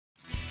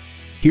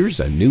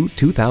Here's a new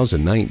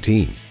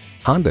 2019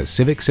 Honda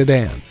Civic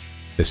Sedan.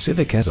 The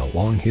Civic has a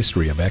long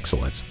history of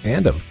excellence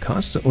and of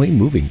constantly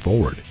moving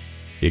forward.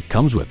 It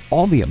comes with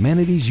all the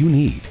amenities you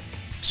need: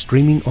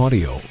 streaming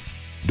audio,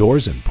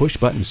 doors and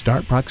push-button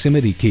start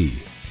proximity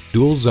key,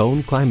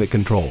 dual-zone climate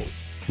control,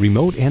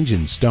 remote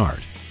engine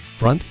start,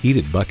 front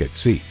heated bucket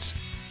seats,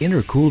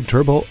 intercooled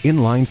turbo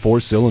inline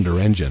 4-cylinder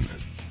engine,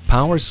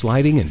 power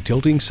sliding and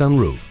tilting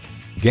sunroof,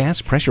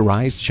 gas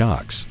pressurized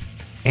shocks,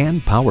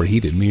 and power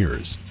heated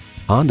mirrors.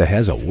 Honda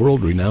has a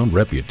world-renowned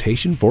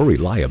reputation for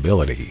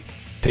reliability.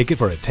 Take it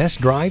for a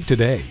test drive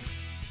today.